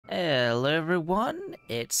everyone,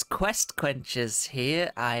 it's Quest Quenchers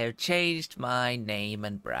here. I have changed my name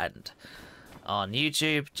and brand on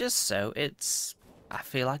YouTube just so I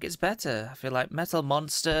feel like it's better. I feel like Metal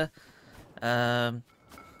Monster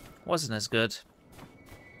wasn't as good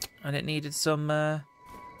and it needed some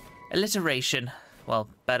alliteration. Well,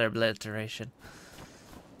 better alliteration.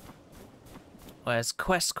 Whereas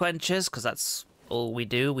Quest Quenchers, because that's all we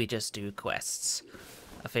do, we just do quests,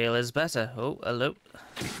 I feel is better. Oh, hello.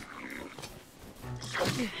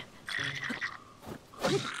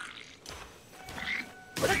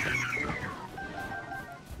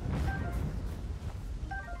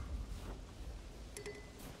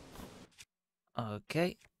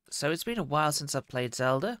 Okay, so it's been a while since I've played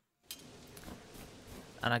Zelda.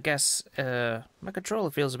 And I guess my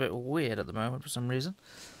controller feels a bit weird at the moment for some reason.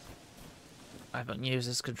 I haven't used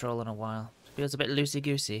this controller in a while. It feels a bit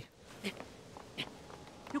loosey-goosey.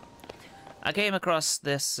 I came across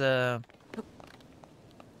this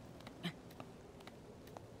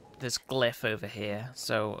this glyph over here,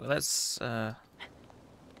 so let's have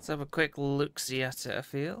a quick look-see at it, I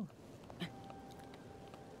feel.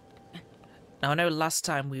 Now, I know last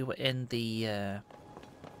time we were in the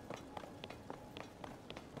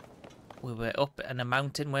we were up in a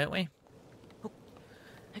mountain, weren't we?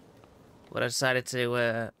 But I decided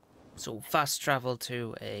to sort of fast travel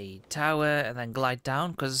to a tower and then glide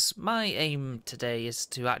down, because my aim today is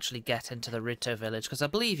to actually get into the Rito village, because I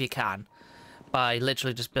believe you can by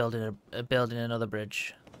literally just building another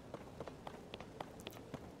bridge.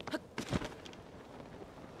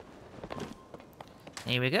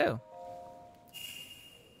 Here we go.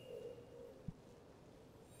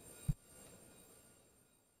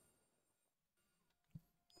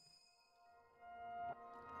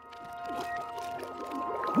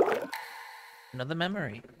 Another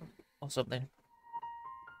memory or something.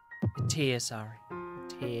 A tear, sorry. A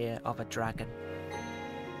tear of a dragon.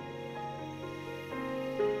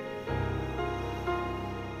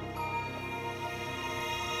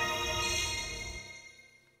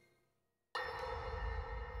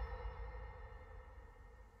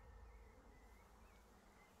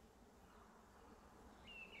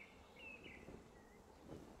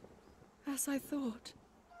 As I thought.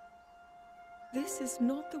 This is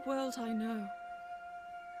not the world I know.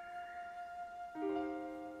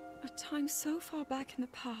 A time so far back in the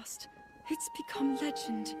past, it's become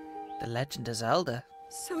legend. The Legend of Zelda.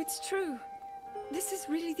 So it's true. This is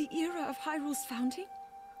really the era of Hyrule's founding?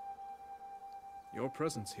 Your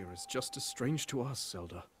presence here is just as strange to us,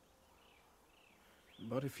 Zelda.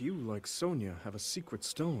 But if you, like Sonia, have a secret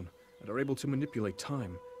stone and are able to manipulate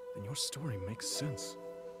time, then your story makes sense.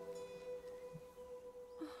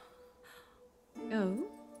 Oh?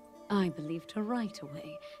 I believed her right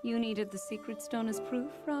away. You needed the secret stone as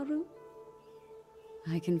proof, Rauru?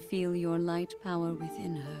 I can feel your light power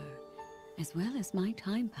within her, as well as my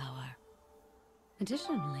time power.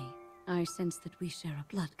 Additionally, I sense that we share a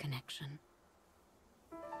blood connection.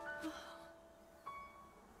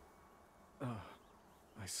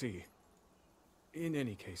 I see. In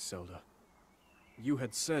any case, Zelda, you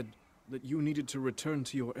had said that you needed to return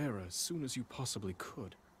to your era as soon as you possibly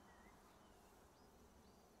could.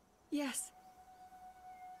 Yes.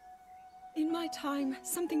 In my time,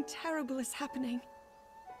 something terrible is happening.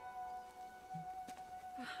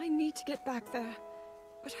 I need to get back there.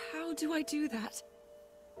 But how do I do that?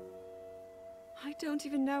 I don't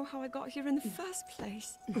even know how I got here in the first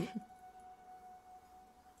place.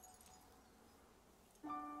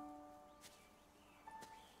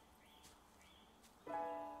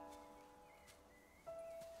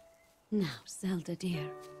 Now, Zelda dear.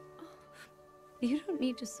 You don't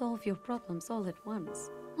need to solve your problems all at once.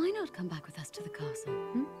 Why not come back with us to the castle,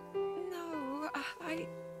 hmm? No,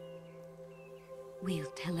 We'll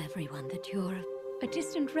tell everyone that you're a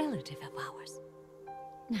distant relative of ours.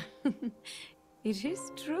 It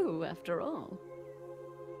is true, after all.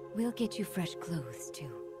 We'll get you fresh clothes,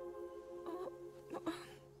 too.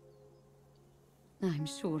 I'm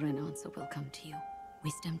sure an answer will come to you.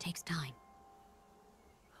 Wisdom takes time.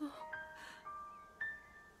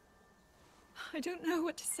 I don't know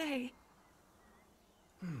what to say.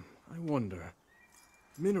 I wonder.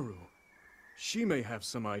 Minoru, she may have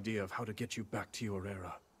some idea of how to get you back to your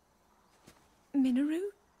era. Minoru,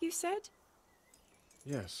 you said?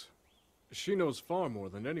 Yes. She knows far more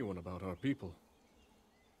than anyone about our people.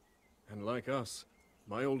 And like us,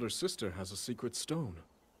 my older sister has a secret stone.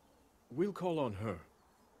 We'll call on her.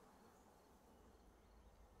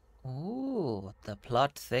 Ooh, the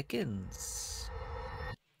plot thickens.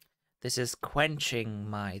 This is quenching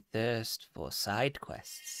my thirst for side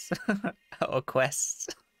quests. Or quests.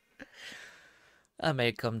 I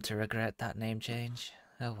may come to regret that name change.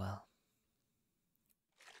 Oh well.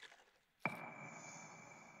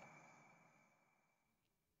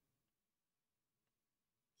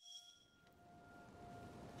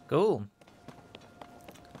 Cool.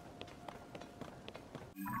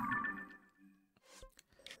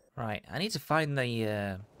 Right, I need to find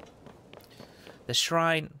the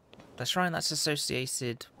shrine. The shrine that's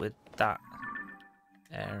associated with that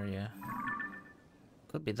area.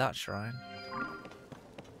 Could be that shrine.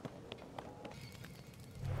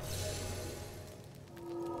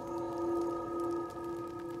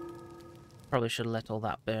 Probably should let all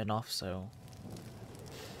that burn off, so...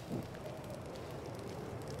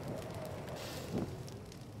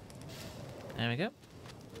 There we go.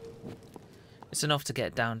 It's enough to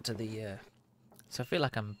get down to the... So I feel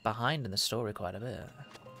like I'm behind in the story quite a bit.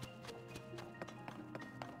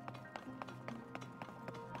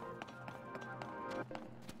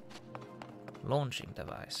 Launching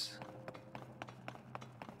device.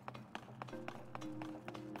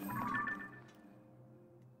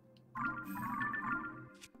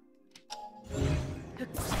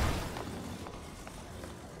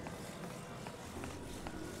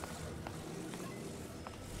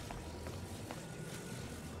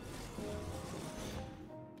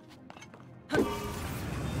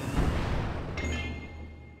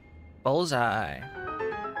 Bullseye.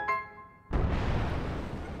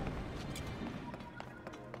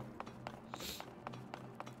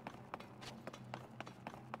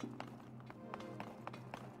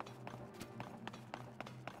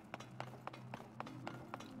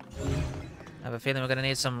 I have a feeling we're gonna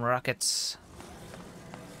need some rockets.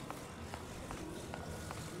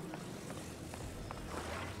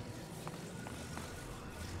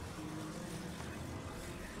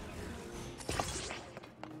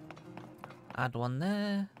 Add one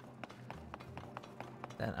there.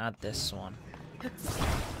 Then add this one.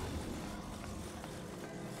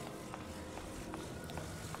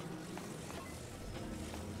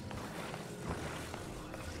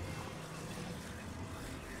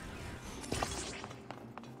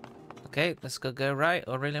 Okay, this could go right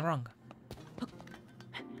or really wrong.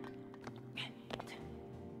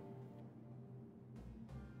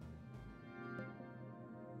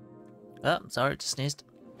 Oh, sorry, just sneezed.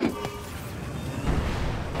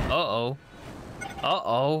 Uh-oh.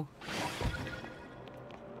 Uh-oh.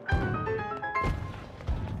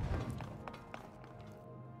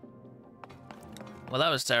 Well, that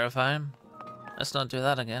was terrifying. Let's not do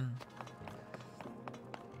that again.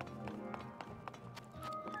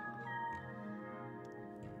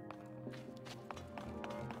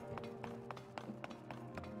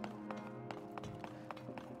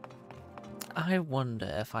 I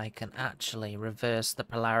wonder if I can actually reverse the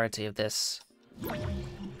polarity of this.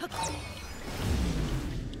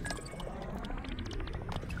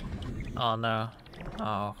 Oh no.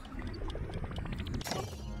 Oh.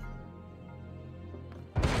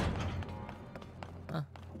 Huh.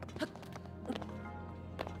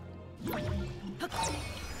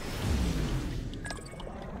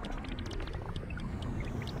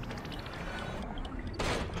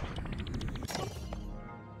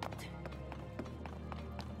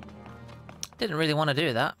 Didn't really want to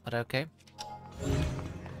do that, but okay.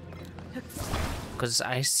 Because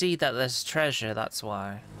I see that there's treasure, that's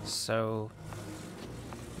why. So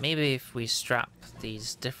maybe if we strap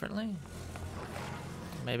these differently,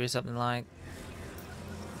 maybe something like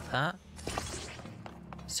that.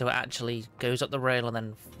 So it actually goes up the rail and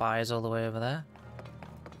then fires all the way over there.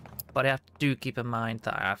 But I have to keep in mind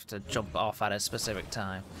that I have to jump off at a specific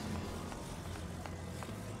time.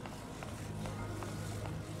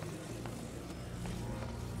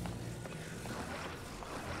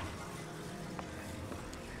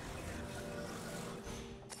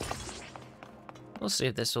 We'll see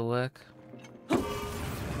if this will work.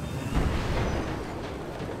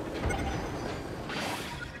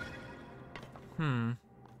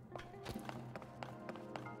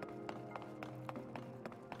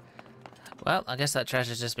 Well, I guess that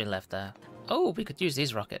treasure's just been left there. Oh, we could use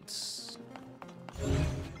these rockets.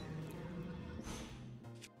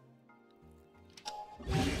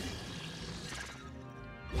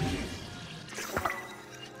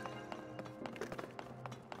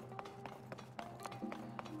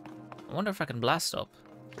 I wonder if I can blast up.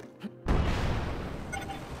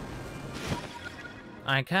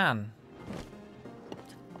 I can.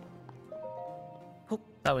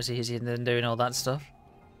 That was easier than doing all that stuff.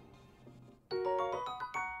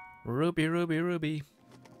 Ruby, ruby, ruby.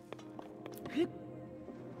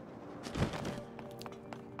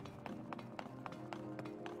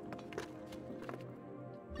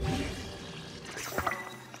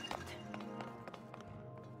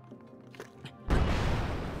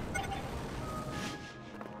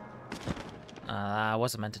 I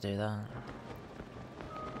wasn't meant to do that.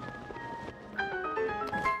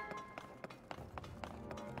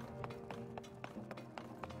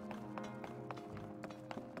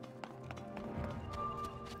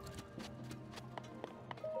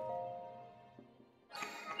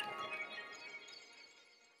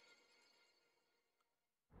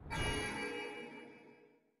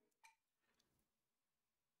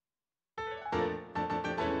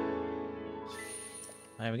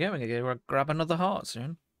 There we go, we're gonna go grab another heart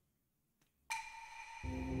soon.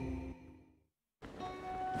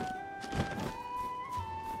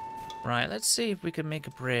 Right, let's see if we can make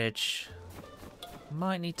a bridge.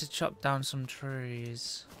 Might need to chop down some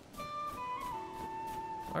trees.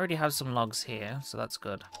 I already have some logs here, so that's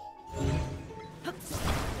good.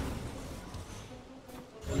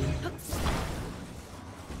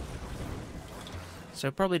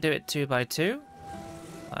 So probably do it 2 by 2,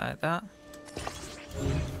 like that.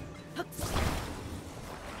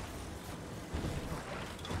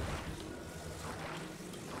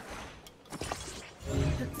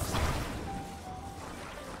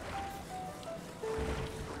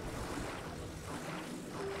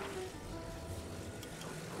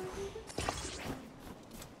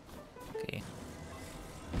 Okay.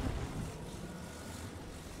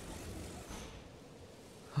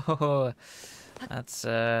 Oh, that's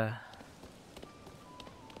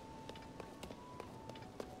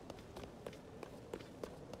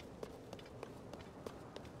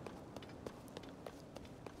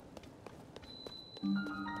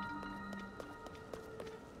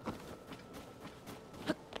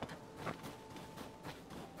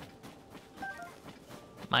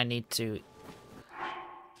might need to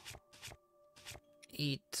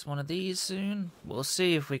eat one of these soon. We'll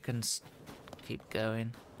see if we can keep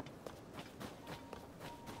going.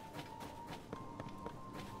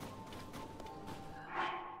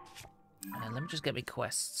 And let me just get me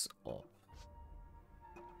quests up.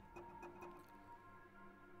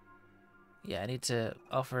 Yeah, I need to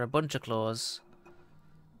offer a bunch of claws.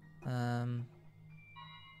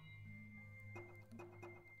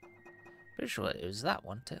 Pretty sure it was that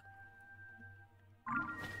one too.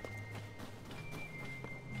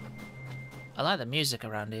 I like the music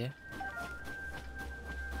around here.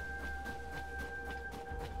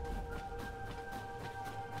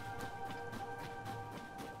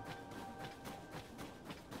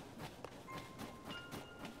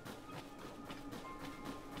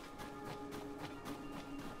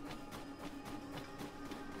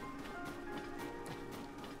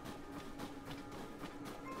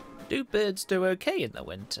 Do birds do okay in the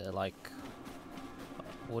winter? Like,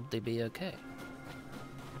 would they be okay?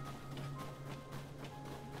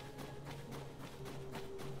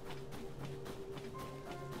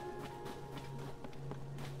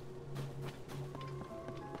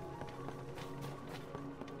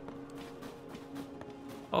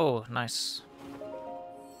 Oh, nice.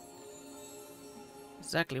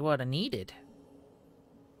 Exactly what I needed.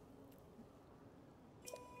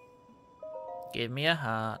 Give me a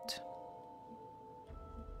heart.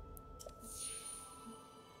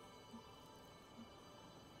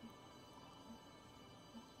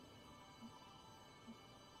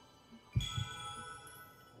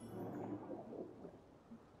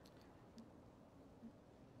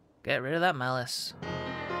 Get rid of that malice.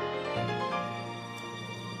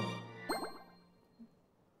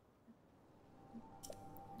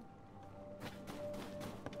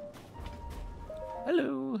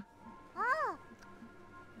 Hello.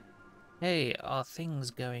 Hey, are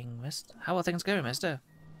things going, mister? How are things going, mister?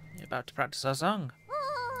 You're about to practice our song.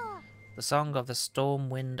 The song of the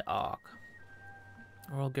Stormwind Arc.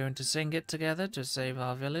 We're all going to sing it together to save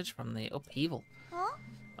our village from the upheaval.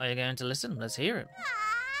 Are you going to listen? Let's hear it.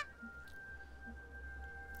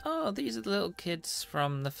 Oh, these are the little kids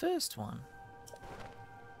from the first one.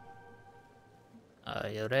 Are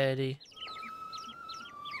you ready?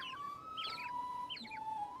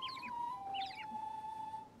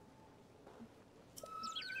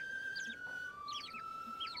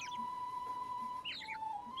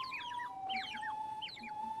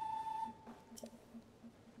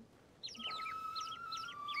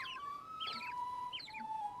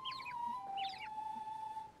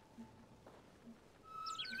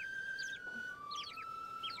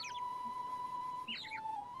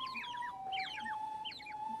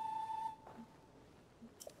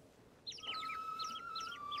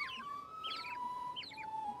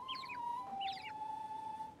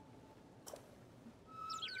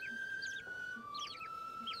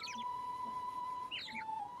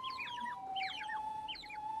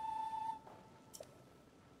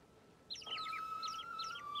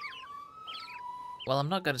 Well, I'm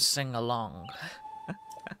not going to sing along.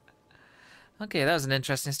 Okay, that was an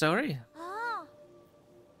interesting story.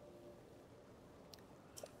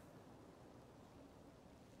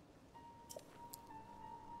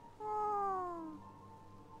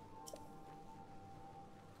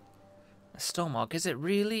 A Stormhawk, is it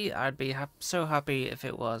really? I'd be so happy if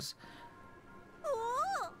it was.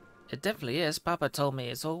 It definitely is. Papa told me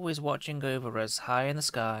it's always watching over us high in the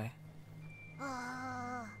sky.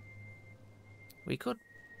 We could...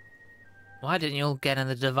 Why didn't you all get in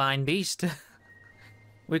the Divine Beast?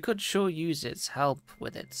 We could sure use its help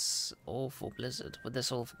with this awful blizzard.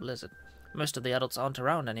 Most of the adults aren't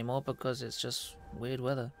around anymore because it's just weird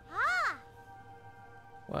weather.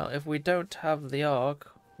 Well, if we don't have the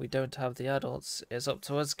Ark, we don't have the adults. It's up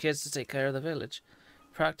to us kids to take care of the village.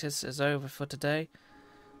 Practice is over for today.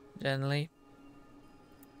 Generally,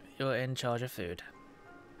 you're in charge of food.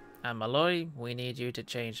 And Malloy, we need you to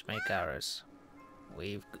change to make arrows.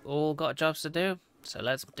 We've all got jobs to do, so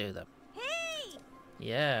let's do them. Hey!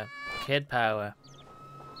 Yeah, kid power.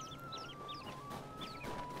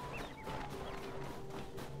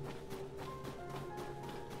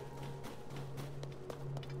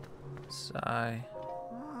 Sigh.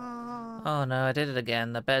 Oh no, I did it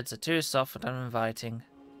again. The beds are too soft and uninviting.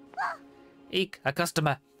 Eek, a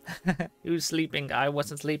customer. Who's sleeping? I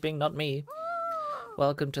wasn't sleeping, not me.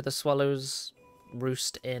 Welcome to the Swallow's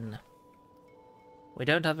Roost Inn. We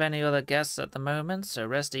don't have any other guests at the moment, so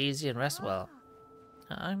rest easy and rest well.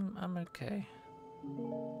 I'm okay.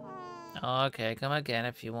 Okay, come again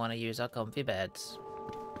if you want to use our comfy beds.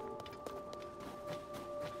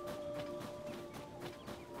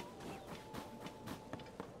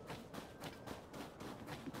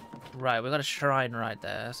 Right, we've got a shrine right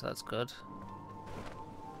there, so that's good.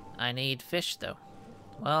 I need fish, though.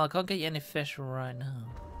 Well, I can't get you any fish right now.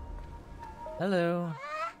 Hello.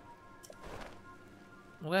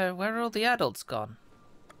 Where are all the adults gone?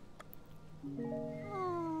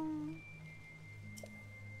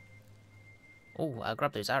 Oh, I'll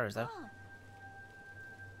grab those arrows, though.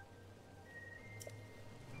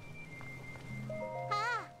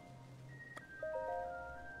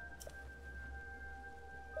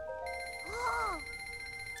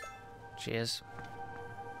 Cheers.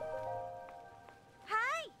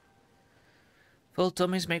 Hi. Full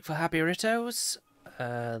tummies make for happy Ritos.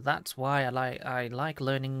 That's why I like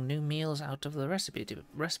learning new meals out of the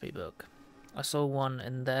recipe book. I saw one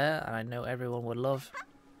in there, and I know everyone would love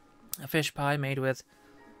a fish pie made with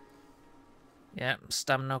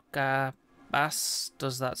stamnoka bass.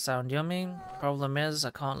 Does that sound yummy? Problem is, I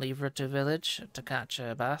can't leave Rito village to catch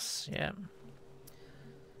a bass. Yeah,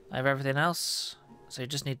 I have everything else. So you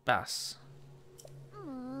just need bass.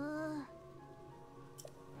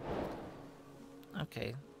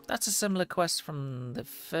 Okay, that's a similar quest from the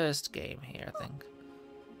first game here, I think.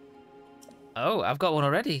 Oh, I've got one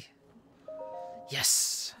already.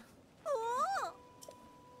 Yes.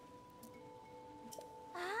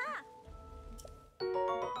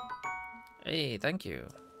 Hey, thank you.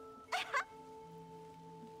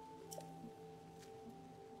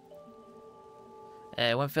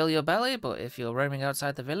 It won't fill your belly, but if you're roaming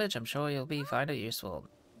outside the village, I'm sure you'll find it useful.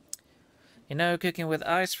 You know, cooking with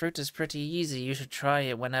ice fruit is pretty easy. You should try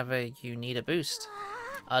it whenever you need a boost.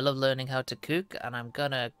 I love learning how to cook, and I'm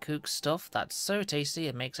gonna cook stuff that's so tasty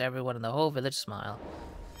it makes everyone in the whole village smile.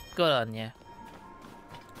 Good on ya.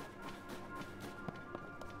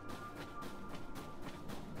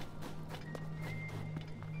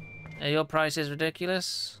 Your price is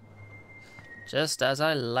ridiculous. Just as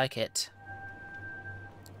I like it.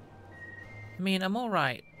 I mean, I'm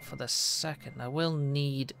alright for the second. I will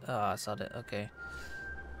need... Oh, I saw it. Okay.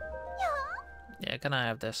 Yeah, can I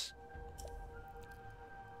have this?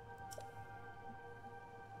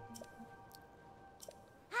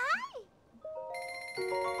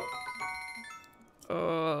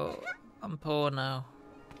 Oh, I'm poor now.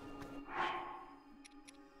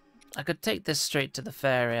 I could take this straight to the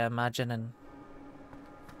ferry, I imagine, and...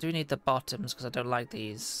 I do need the bottoms, because I don't like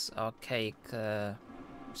these archaic...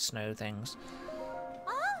 snow things.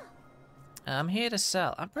 I'm here to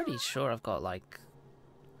sell. I'm pretty sure I've got like...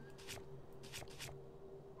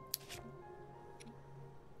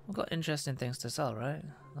 I've got interesting things to sell, right?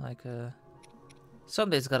 Like,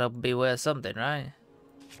 something's gotta be worth something, right?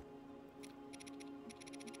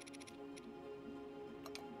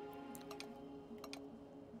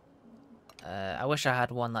 I wish I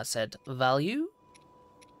had one that said value.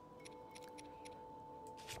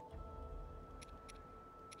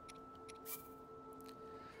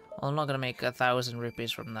 Well, I'm not going to make 1,000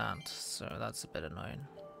 rupees from that, so that's a bit annoying.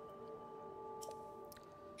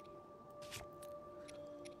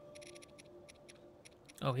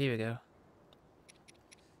 Oh, here we go.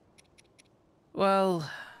 Well,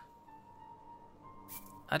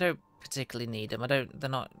 I don't particularly need them. They're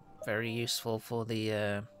not very useful for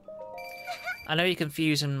the, I know you can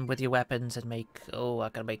fuse them with your weapons and make, oh, I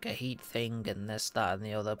can make a heat thing and this, that, and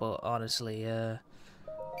the other, but honestly, I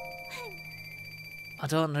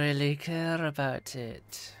don't really care about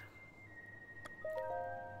it.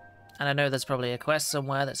 And I know there's probably a quest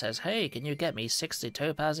somewhere that says, hey, can you get me 60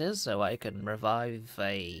 topazes so I can revive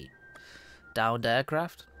a downed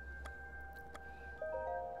aircraft?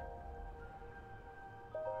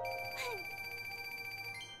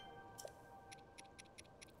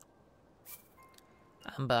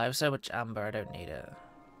 Amber, I have so much amber, I don't need it.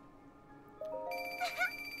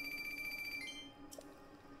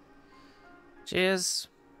 Cheers.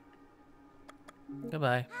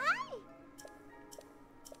 Goodbye.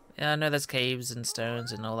 Yeah, I know there's caves and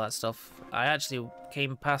stones and all that stuff. I actually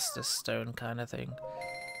came past this stone kind of thing.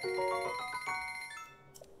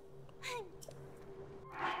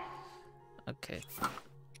 Okay.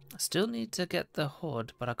 I still need to get the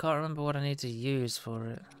hood, but I can't remember what I need to use for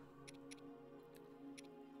it.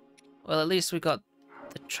 Well, at least we got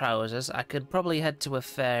the trousers. I could probably head to a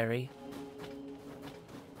ferry.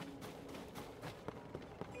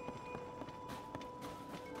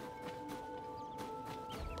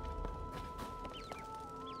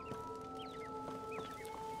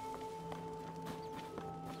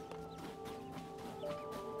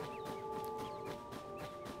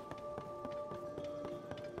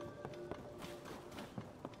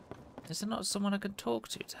 Is there not someone I can talk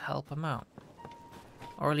to help him out?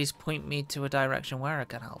 Or at least point me to a direction where I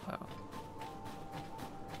can help out?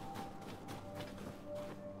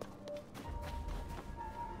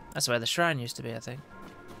 That's where the shrine used to be, I think.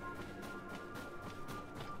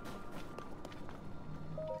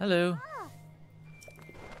 Hello.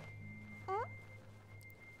 What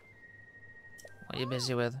are you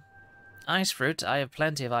busy with? Ice fruit? I have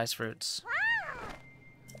plenty of ice fruits.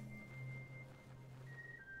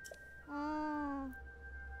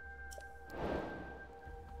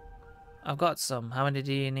 I've got some. How many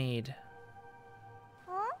do you need?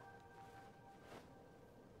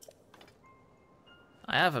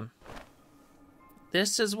 I have them.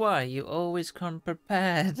 This is why you always come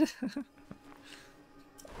prepared.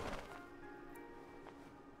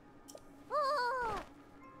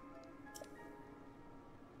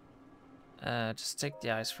 Just take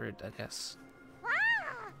the ice fruit, I guess.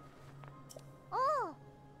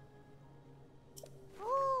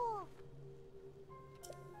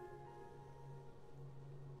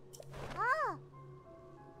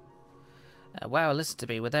 Wow, listen to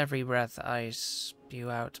me. With every breath, I spew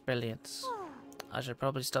out brilliance. I should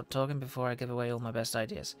probably stop talking before I give away all my best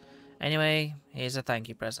ideas. Anyway, here's a thank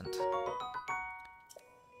you present.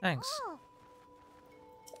 Thanks.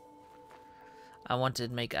 I wanted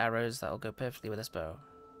to make arrows that'll go perfectly with this bow.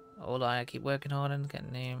 All I keep working on and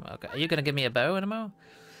getting name. Okay, are you gonna give me a bow in a mo?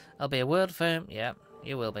 I'll be a world firm. Yeah,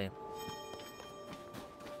 you will be.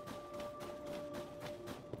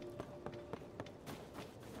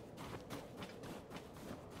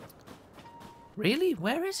 Really?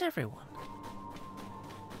 Where is everyone?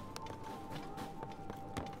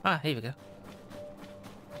 Ah, here we go.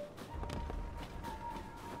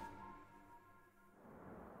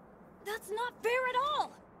 That's not fair at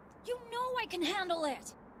all! You know I can handle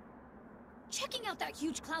it! Checking out that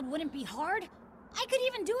huge cloud wouldn't be hard. I could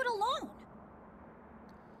even do it alone.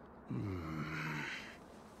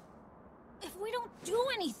 If we don't do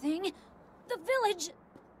anything, the village...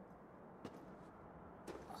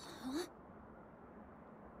 Huh?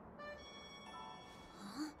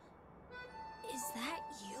 Huh? Is that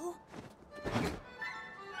you?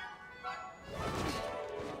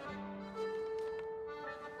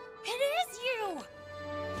 It is you!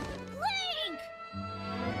 Link!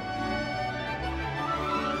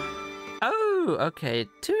 Oh, okay.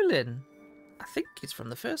 Tulin. I think he's from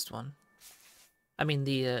the first one. I mean,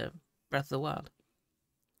 the Breath of the Wild.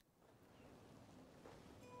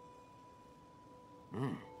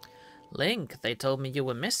 Link, they told me you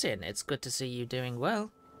were missing. It's good to see you doing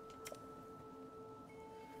well.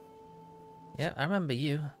 Yeah, I remember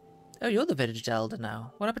you. Oh, you're the village elder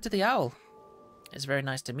now. What happened to the owl? It's very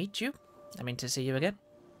nice to meet you. I mean, to see you again.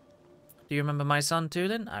 Do you remember my son,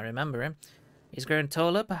 Tulin? I remember him. He's grown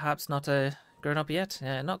taller, perhaps not grown up yet.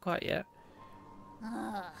 Not quite yet.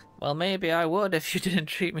 Well, maybe I would if you didn't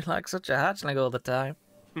treat me like such a hatchling all the time.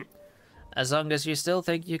 As long as you still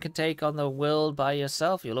think you can take on the world by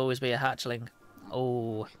yourself, you'll always be a hatchling.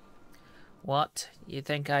 Oh. What? You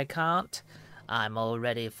think I can't? I'm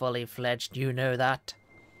already fully fledged, you know that.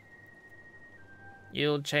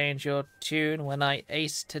 You'll change your tune when I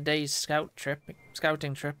ace today's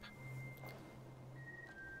scouting trip.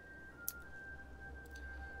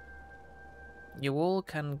 You all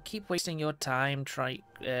can keep wasting your time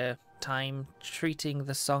treating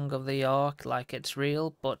the Song of the Ark like it's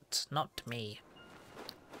real, but not me.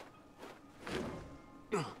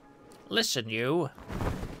 Listen, you.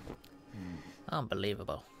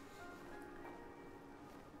 Unbelievable.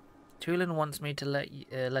 Tulin wants me to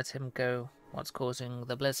let him go. What's causing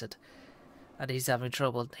the blizzard? And he's having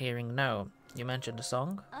trouble hearing no. You mentioned a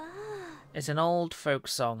song? It's an old folk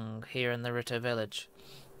song here in the Rito village.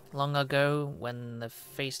 Long ago, when they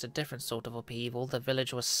faced a different sort of upheaval, the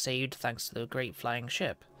village was saved thanks to the great flying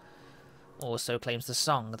ship. Or so claims the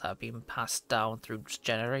song that had been passed down through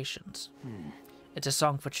generations. It's a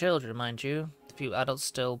song for children, mind you. A few adults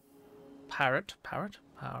still parrot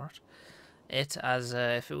it as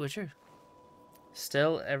if it were true.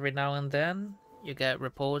 Still, every now and then, you get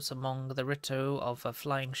reports among the Rito of a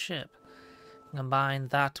flying ship. Combine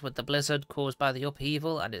that with the blizzard caused by the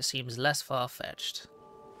upheaval, and it seems less far-fetched.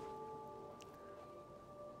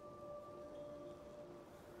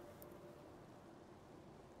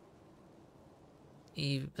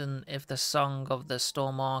 Even if the Song of the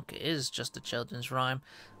Storm Ark is just a children's rhyme,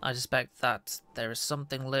 I suspect that there is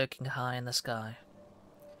something lurking high in the sky.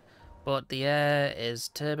 But the air is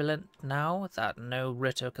turbulent now that no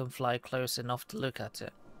Rito can fly close enough to look at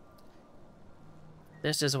it.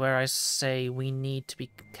 This is where I say we need to be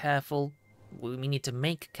careful. We need to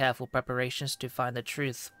make careful preparations to find the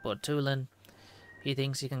truth. But Tulin, he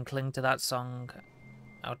thinks he can cling to that song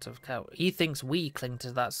out of He thinks we cling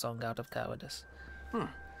to that song out of cowardice.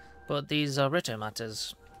 But these are Rito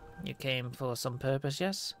matters. You came for some purpose,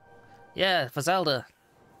 yes? Yeah, for Zelda.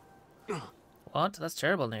 What? That's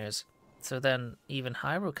terrible news. So then, even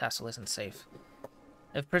Hyrule Castle isn't safe.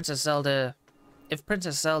 If Princess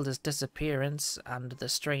Zelda's disappearance and the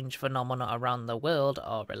strange phenomena around the world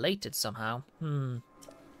are related somehow,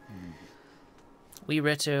 we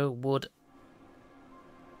Rito would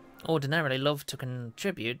ordinarily love to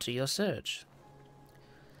contribute to your search.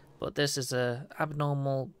 But this is a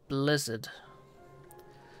abnormal blizzard.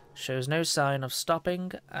 Shows no sign of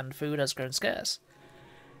stopping, and food has grown scarce.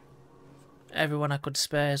 Everyone I could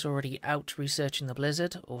spare is already out researching the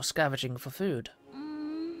blizzard or scavenging for food.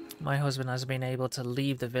 My husband has been able to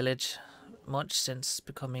leave the village much since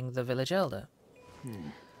becoming the village elder.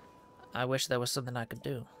 I wish there was something I could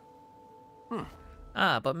do.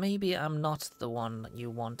 But maybe I'm not the one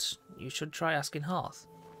you want. You should try asking Hearth.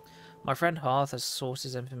 My friend Hearth has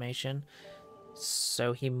sources information,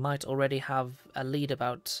 so he might already have a lead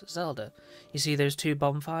about Zelda. You see those two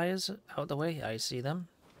bonfires out the way? I see them.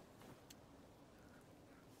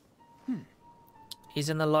 He's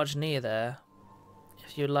in the lodge near there.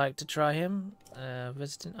 If you'd like to try him,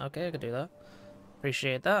 visiting... Okay, I could do that.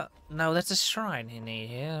 Appreciate that. No, that's a shrine you need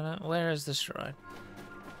here. Where is the shrine?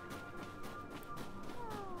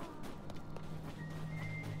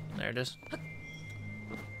 There it is.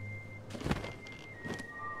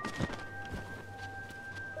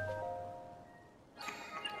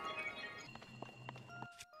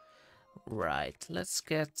 Right, let's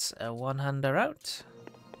get a one-hander out.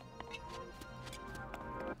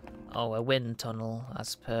 Oh, a wind tunnel,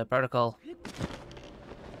 as per protocol.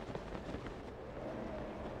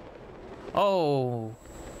 Oh!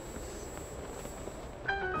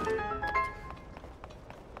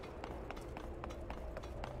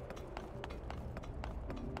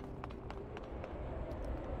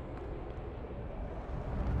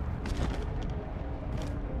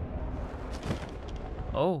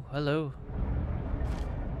 Oh, hello.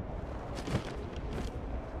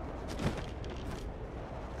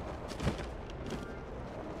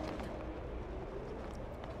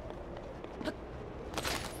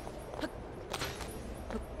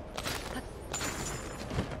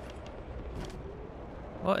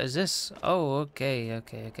 What is this? Oh, okay.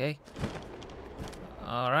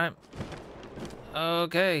 Alright.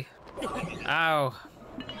 Okay. Ow.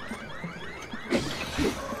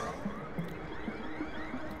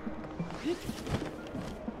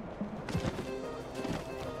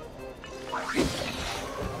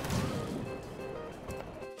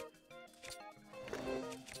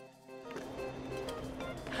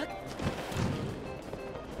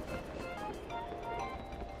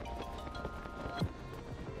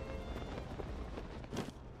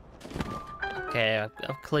 Okay,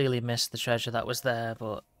 I've clearly missed the treasure that was there,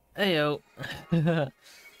 but heyo.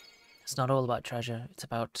 It's not all about treasure, it's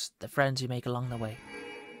about the friends you make along the way.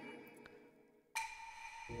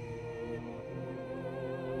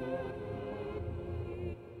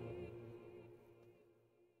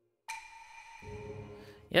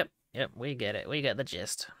 Yep, we get it. We get the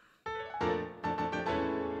gist.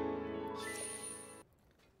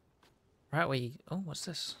 Right, oh, what's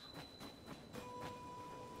this?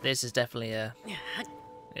 This is definitely a...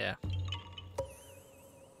 Yeah.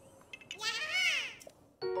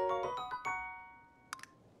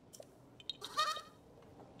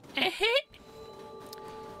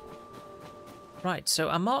 Right, so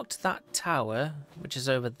I marked that tower, which is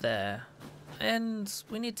over there, and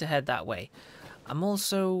we need to head that way.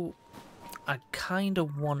 I kind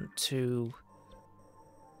of want to...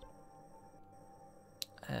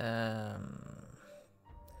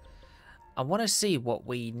 I want to see what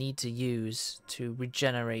we need to use to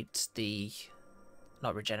regenerate the...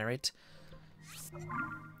 Not regenerate.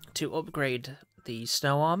 To upgrade the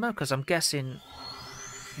snow armor, because I'm guessing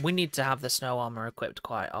we need to have the snow armor equipped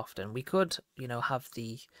quite often. We could, you know, have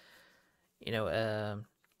the, you know,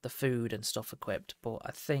 the food and stuff equipped, but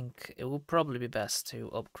I think it will probably be best to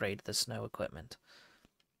upgrade the snow equipment.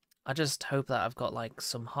 I just hope that I've got like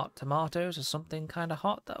some hot tomatoes or something kind of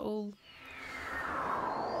hot that will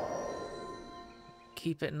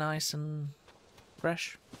keep it nice and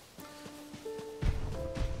fresh.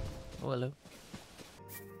 Oh, hello.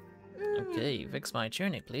 Okay, fix my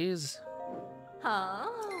tunic, please. Huh?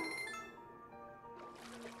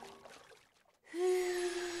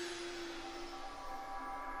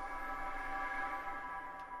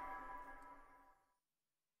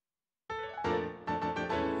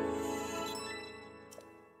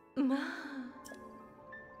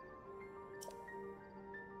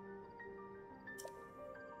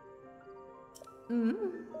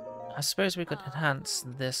 I suppose we could enhance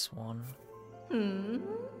this one. You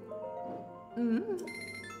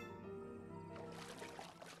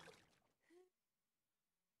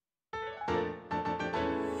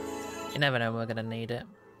never know, we're gonna need it.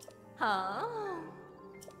 Huh?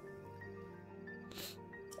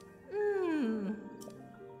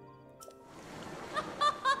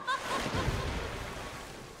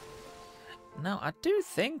 No, I do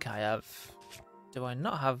think I have... Do I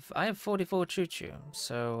not have... I have 44 choo-choo,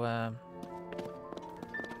 so...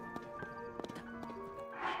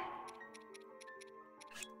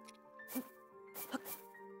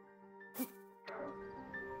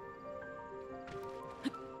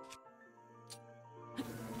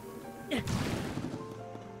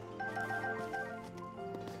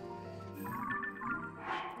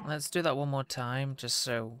 Let's do that one more time, just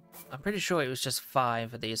so... I'm pretty sure it was just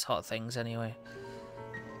 5 of these hot things anyway.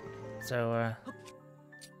 So,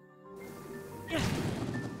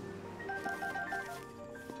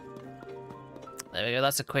 there we go,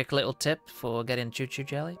 that's a quick little tip for getting choo-choo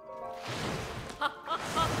jelly.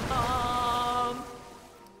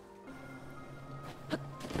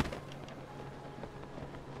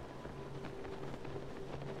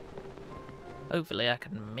 Hopefully I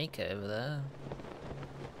can make it over there.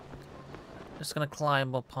 Just gonna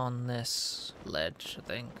climb up on this ledge, I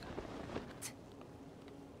think.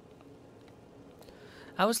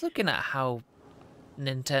 I was looking at how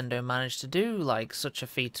Nintendo managed to do like such a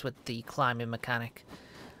feat with the climbing mechanic,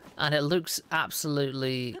 and it looks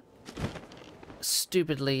absolutely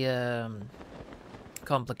stupidly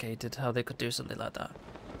complicated how they could do something like that.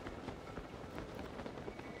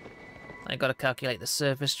 I got to calculate the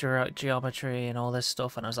surface geometry and all this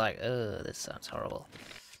stuff, and I was like, ugh, this sounds horrible.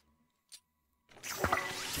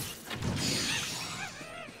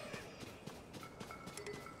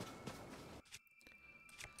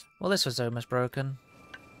 Well, this was almost broken.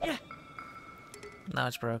 Yeah. Now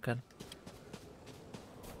it's broken.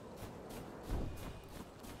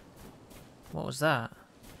 What was that?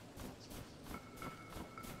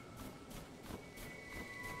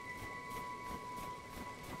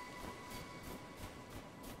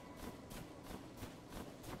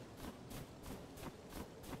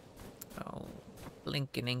 Oh,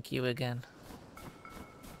 blinking ink you again.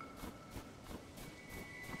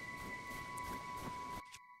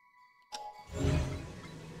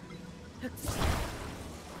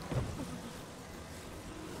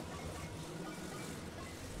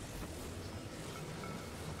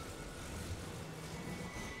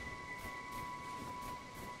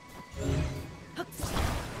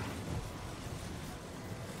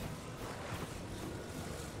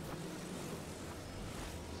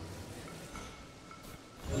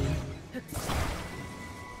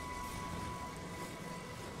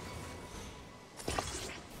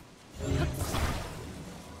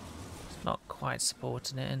 Not quite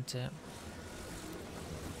supporting it, isn't it?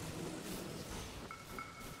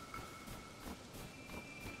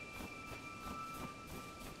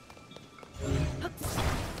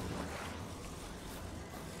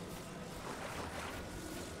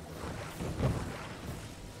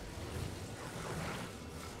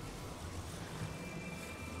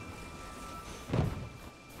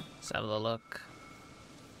 Let's have a look.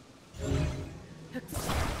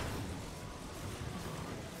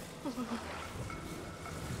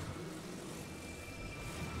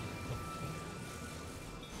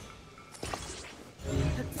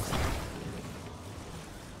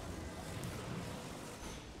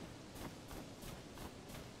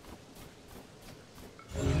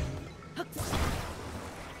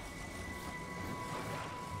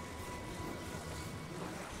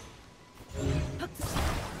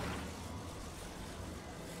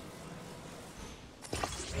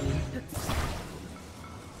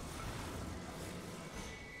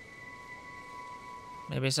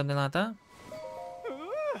 Maybe something like that?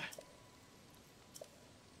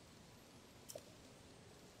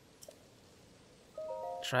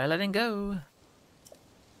 Try letting go.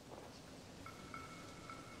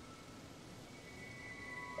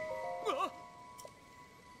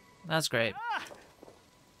 That's great.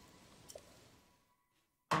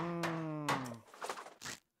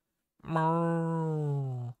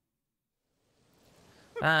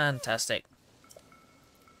 Fantastic.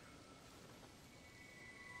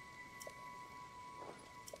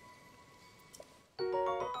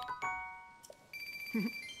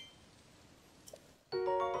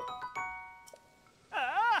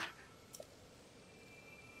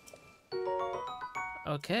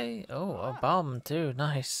 Okay. Oh, a bomb too.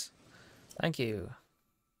 Nice. Thank you.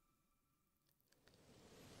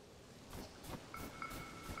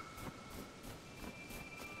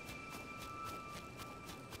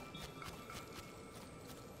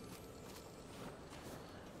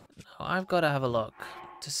 Now I've got to have a look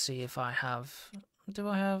to see if I have... Do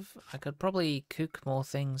I have... I could probably cook more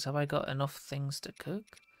things. Have I got enough things to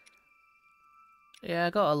cook? Yeah, I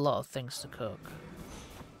got a lot of things to cook.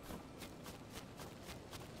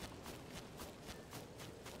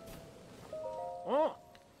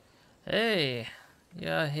 Hey,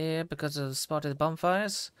 you're here because of spotted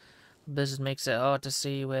bonfires? Blizzard makes it hard to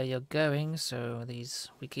see where you're going, so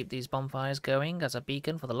we keep these bonfires going as a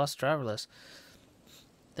beacon for the lost travelers.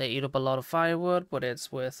 They eat up a lot of firewood, but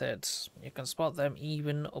it's worth it. You can spot them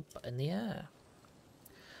even up in the air.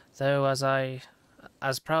 Though,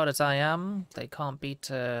 as proud as I am, they can't beat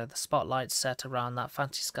the spotlight set around that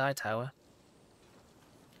fancy sky tower.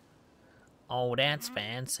 Oh, that's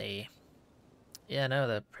fancy. Yeah, no,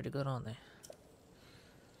 they're pretty good, aren't they?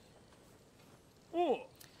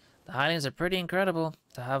 The Highlands are pretty incredible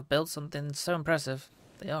to have built something so impressive.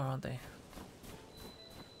 They are, aren't they?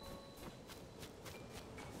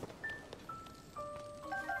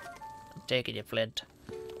 I'm taking your flint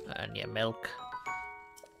and your milk.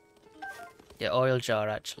 Your oil jar,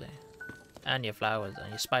 actually. And your flowers and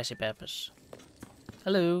your spicy peppers.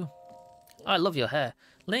 Hello. Oh, I love your hair.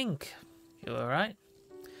 Link, you alright?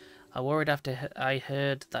 I worried after I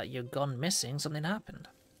heard that you'd gone missing, something happened.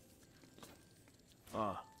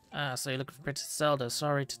 So you're looking for Princess Zelda.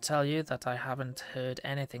 Sorry to tell you that I haven't heard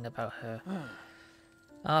anything about her.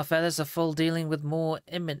 Our feathers are full dealing with more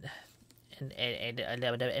immediate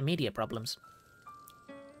problems.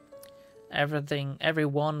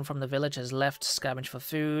 Everyone from the village has left to scavenge for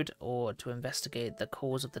food or to investigate the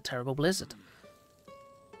cause of the terrible blizzard.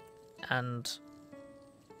 And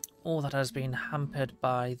all that has been hampered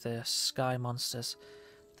by the sky monsters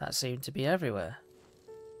that seem to be everywhere.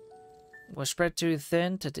 We're spread too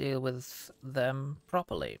thin to deal with them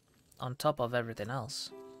properly, on top of everything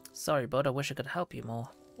else. Sorry, bud, I wish I could help you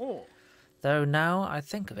more. Though now I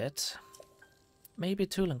think of it, maybe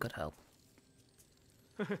Tulin could help.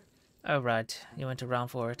 Oh right, you went around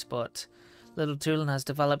for it, but little Tulin has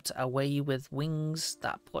developed a way with wings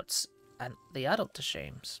that puts the adult to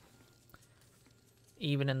shames.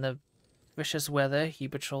 Even in the vicious weather, he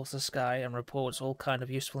patrols the sky and reports all kind of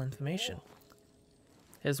useful information.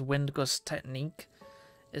 His wind gust technique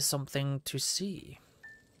is something to see.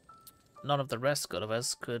 None of the rest of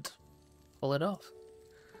us could pull it off.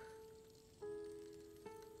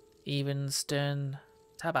 Even stern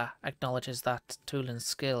Taba acknowledges that Tulin's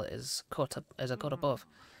skill is a cut above.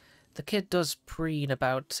 The kid does preen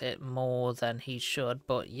about it more than he should,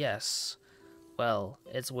 but yes, well,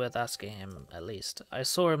 it's worth asking him at least. I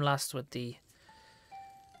saw him last with the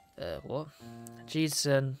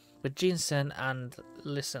Jinsen and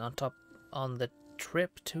Listen on the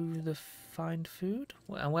trip to the find food?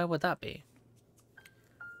 And where would that be?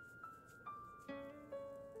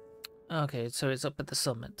 Okay, so it's up at the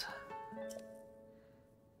summit.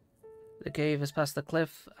 The cave is past the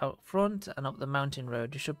cliff out front and up the mountain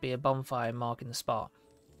road. There should be a bonfire marking the spot.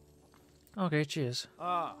 Okay, cheers.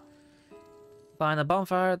 Find the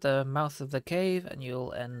bonfire at the mouth of the cave and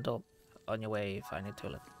you'll end up on your way finding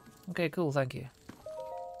Tulip. Okay, cool, thank you.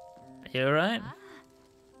 Are you alright?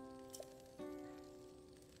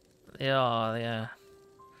 They are, yeah.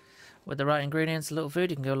 With the right ingredients, a little food,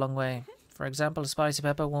 you can go a long way. For example, a spicy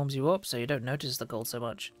pepper warms you up so you don't notice the cold so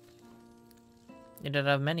much. You don't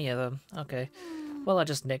have many of them. Okay. Well, I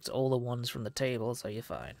just nicked all the ones from the table, so you're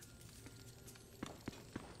fine.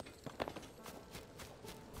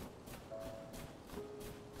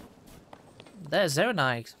 There's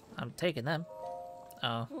Zonai. I'm taking them.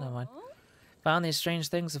 Oh, never mind. Found these strange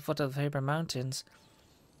things at the foot of the Faber Mountains.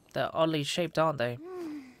 They're oddly shaped, aren't they?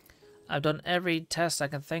 I've done every test I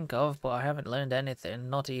can think of, but I haven't learned anything,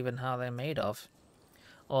 not even how they're made of.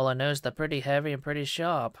 All I know is they're pretty heavy and pretty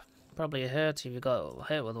sharp. Probably hurt if you got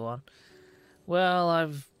hit with one. Well,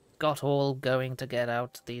 I've got all going to get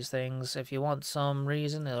out these things. If you want some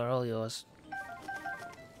reason, they're all yours.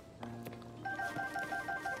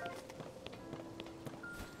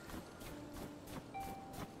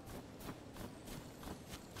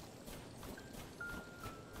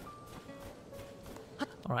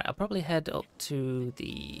 Alright, I'll probably head up to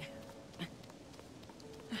the...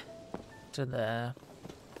 to there.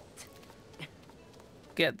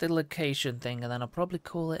 Get the location thing, and then I'll probably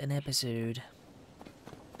call it an episode.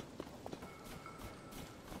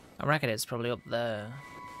 I reckon it's probably up there.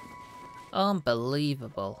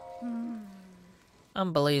 Unbelievable.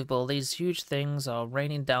 Unbelievable. These huge things are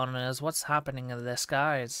raining down on us. What's happening in the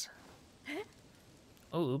skies?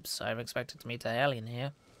 Oops, I've expected to meet an alien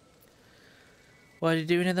here. What are you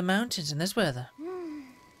doing in the mountains in this weather?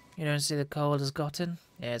 You don't see the cold has gotten?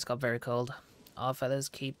 Yeah, it's got very cold. Our feathers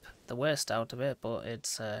keep the worst out of it, but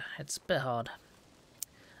it's a bit hard.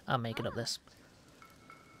 I'm making up this.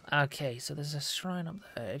 Okay, so there's a shrine up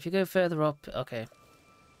there. If you go further up, okay.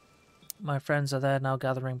 My friends are there now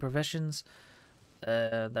gathering provisions.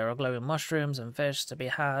 There are glowing mushrooms and fish to be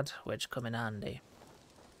had, which come in handy.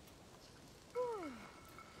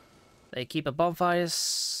 They keep a bonfire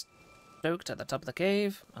stoked at the top of the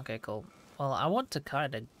cave. Okay, cool. Well, I want to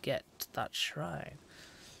kind of get that shrine.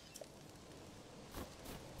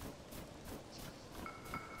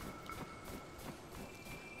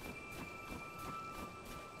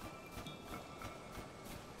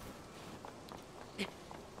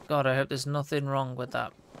 God, I hope there's nothing wrong with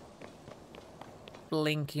that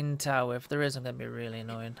blinking tower. If there is, I'm going to be really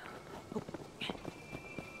annoying.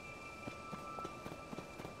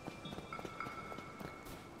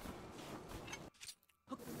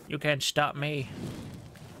 You can't stop me.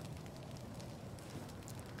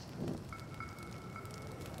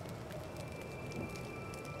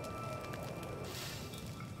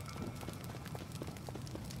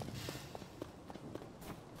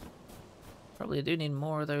 Probably do need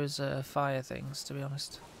more of those fire things, to be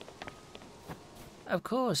honest. Of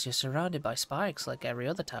course, you're surrounded by spikes like every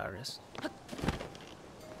other tower is.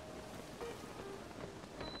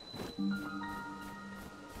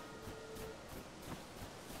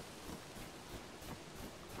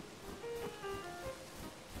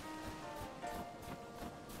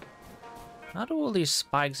 How do all these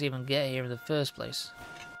spikes even get here in the first place?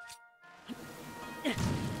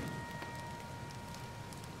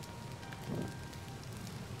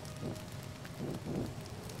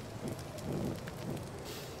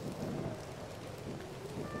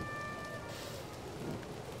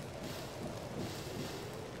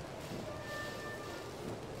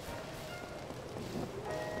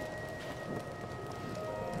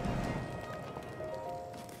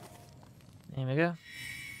 There we go.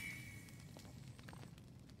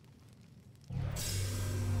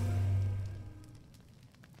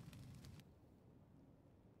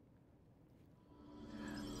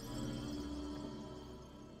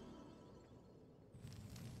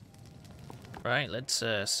 Right, let's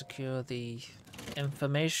secure the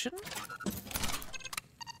information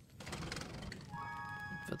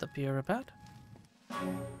for the Puripad.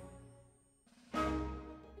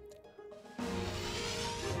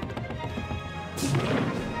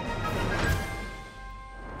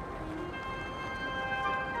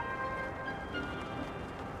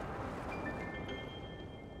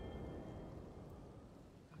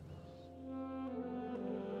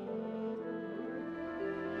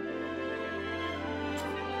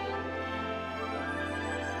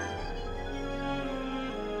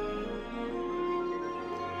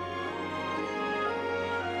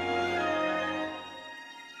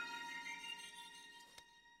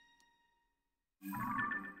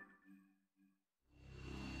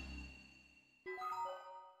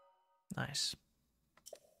 Nice.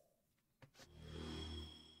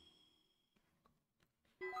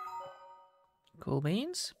 Cool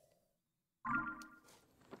beans.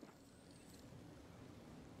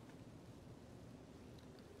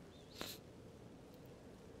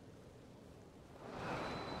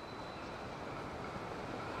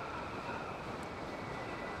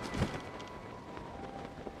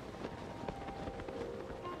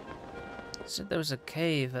 Said there was a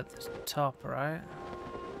cave at the top, right?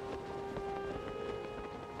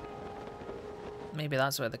 Maybe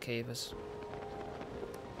that's where the cave is.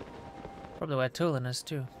 Probably where Tulin is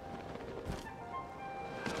too.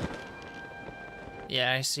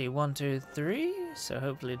 Yeah, I see 1, 2, 3. So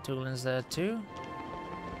hopefully Tulin's there too.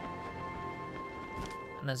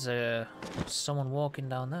 And there's someone walking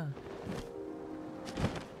down there.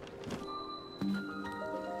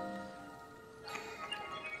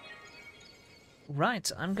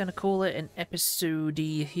 Right, I'm gonna call it an episode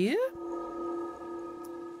here.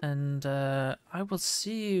 And I will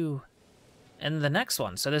see you in the next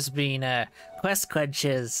one. So this has been Quest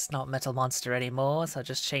Quenches, not Metal Monster anymore. So I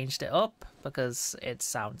just changed it up because it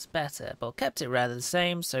sounds better, but kept it rather the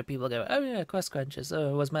same. So people go, oh yeah, Quest Quenches. Oh,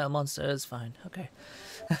 it was Metal Monster. It's fine. Okay.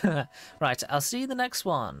 Right, I'll see you in the next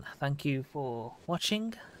one. Thank you for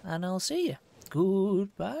watching, and I'll see you.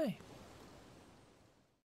 Goodbye.